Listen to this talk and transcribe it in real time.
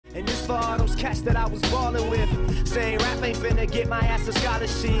for all those cats that I was ballin' with. Saying rap ain't finna get my ass a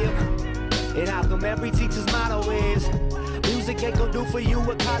scholarship. And how come every teacher's motto is music ain't gon' do for you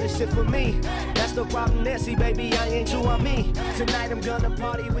what college did for me? That's the problem there, see baby, I ain't you on me. Tonight I'm gonna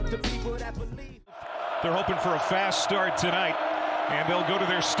party with the people that believe. They're hoping for a fast start tonight, and they'll go to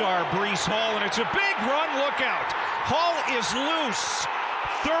their star, Breece Hall, and it's a big run. Look out. Hall is loose.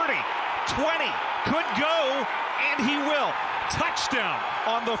 30, 20, could go, and he will. Touchdown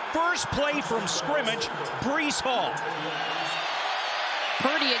on the first play from scrimmage, Breece Hall.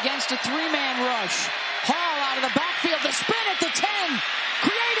 Purdy against a three-man rush. Hall out of the backfield, the spin at the 10,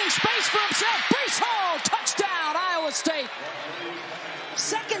 creating space for himself. Breece Hall, touchdown, Iowa State.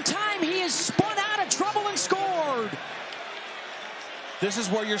 Second time he has spun out of trouble and scored. This is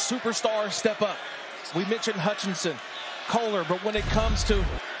where your superstars step up. We mentioned Hutchinson, Kohler, but when it comes to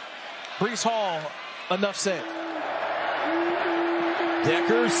Breece Hall, enough said.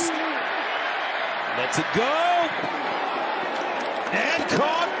 Deckers lets it go. And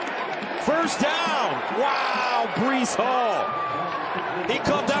caught. First down. Wow, Breece Hall. He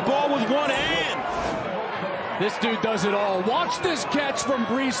caught that ball with one hand. This dude does it all. Watch this catch from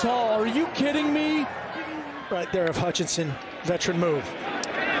Breece Hall. Are you kidding me? Right there of Hutchinson. Veteran move.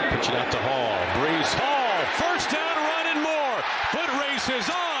 Pitch it out to Hall. Breece Hall. First down, run and more. Foot race is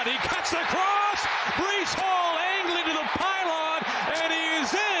on. He cuts the cross. Breece Hall angling to the pylon. And he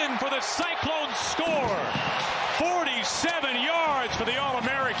is in for the Cyclones score. 47 yards for the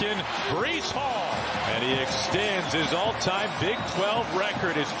All-American, Breece Hall. And he extends his all-time Big 12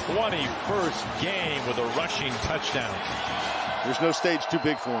 record, his 21st game with a rushing touchdown. There's no stage too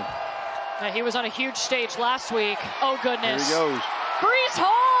big for him. He was on a huge stage last week. Oh, goodness. There he goes. Breece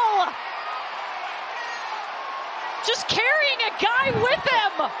Hall! Just carrying a guy with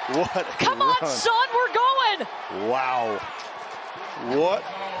him. What a Come run. on, son, we're going. Wow. What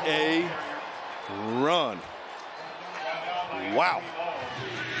a run. Wow.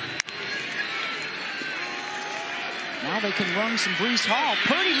 Now they can run some Breece Hall.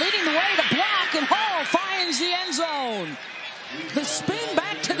 Purdy leading the way to block, and Hall finds the end zone. The spin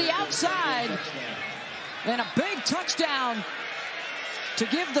back to the outside, and a big touchdown to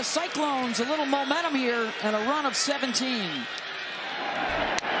give the Cyclones a little momentum here and a run of 17.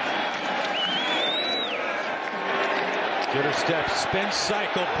 Good step, spin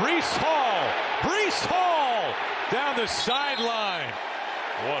cycle. Breece Hall. Breece Hall down the sideline.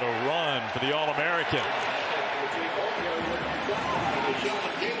 What a run for the All-American.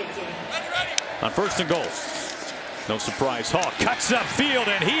 On first and goal. No surprise, Hall cuts upfield,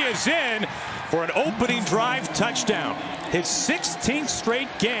 and he is in for an opening drive touchdown. His 16th straight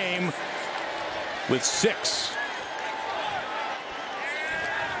game with 6.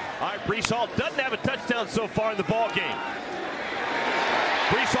 All right, Breece Hall doesn't have a touchdown so far in the ball game.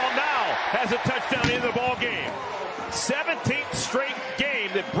 Breece Hall now has a touchdown in the ball game. 17th straight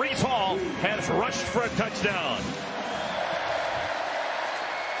game that Breece Hall has rushed for a touchdown.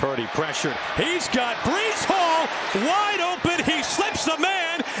 Purdy pressured. He's got Breece Hall wide open. He slips the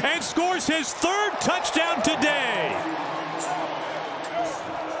man and scores his 3rd touchdown today.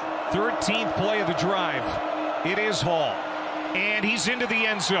 13th play of the drive. It is Hall. And he's into the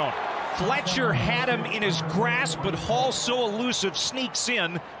end zone. Fletcher had him in his grasp, but Hall, so elusive, sneaks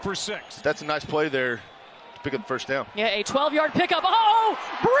in for 6. That's a nice play there to pick up the first down. Yeah, a 12-yard pickup. Oh,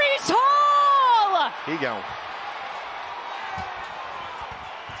 Breece Hall! He gone.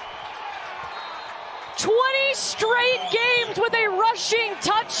 20 straight games with a rushing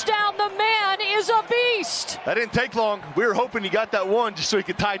touchdown. The man is a beast. That didn't take long. We were hoping he got that one just so he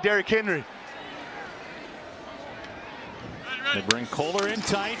could tie Derrick Henry. They bring Kohler in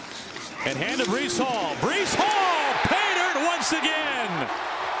tight and hand to Breece Hall. Breece Hall painted once again.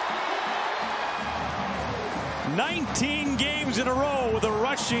 19 games in a row with a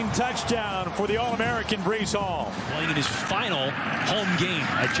rushing touchdown for the All-American Breece Hall. Playing in his final home game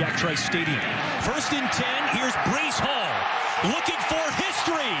at Jack Trice Stadium. 1st and 10, here's Breece Hall looking for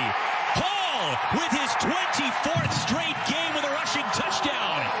history. Hall with his 24th straight